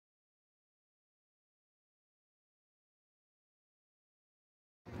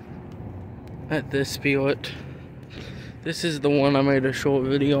at this spot. This is the one I made a short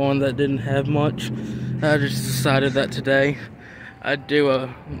video on that didn't have much. I just decided that today I'd do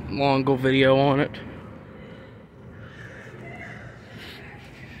a longer video on it.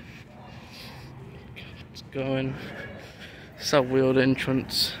 Let's go in. Sub-wheeled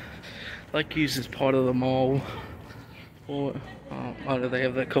entrance. Like used as part of the mall. Or why do they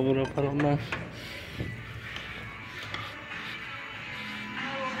have that covered up? I don't know.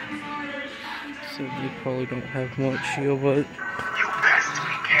 So they probably don't have much here, but you best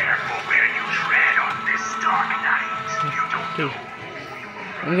be careful where you tread on this dark night. You don't know.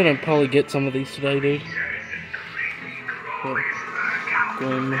 I'm gonna probably get some of these today, dude. But,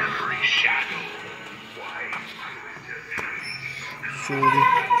 Shorty.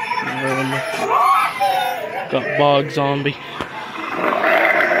 Got Bog Zombie.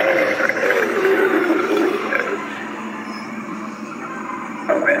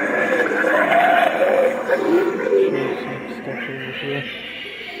 Stuff over here.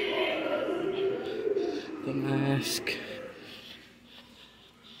 The mask.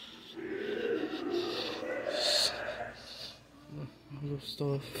 Other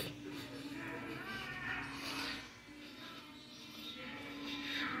stuff.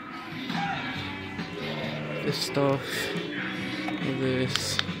 This stuff.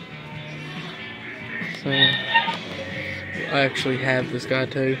 This. So I actually have this guy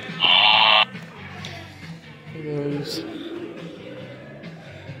too. Those.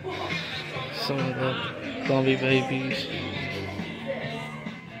 Some of the zombie babies.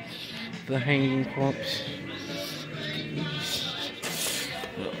 The hanging pups.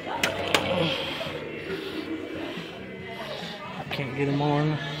 I can't get them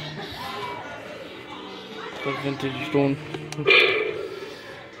on. The vintage one.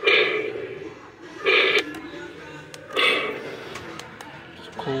 It's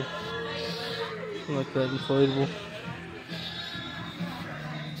cool. I like that inflatable.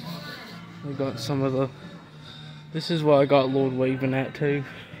 I got some of the. This is what I got Lord Waving at too.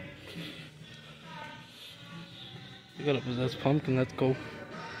 I got a possessed pumpkin. That's cool.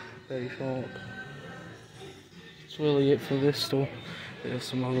 Very sharp. That's really it for this store. There's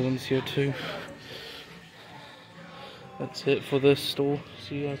some other ones here too. That's it for this store.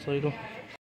 See you guys later.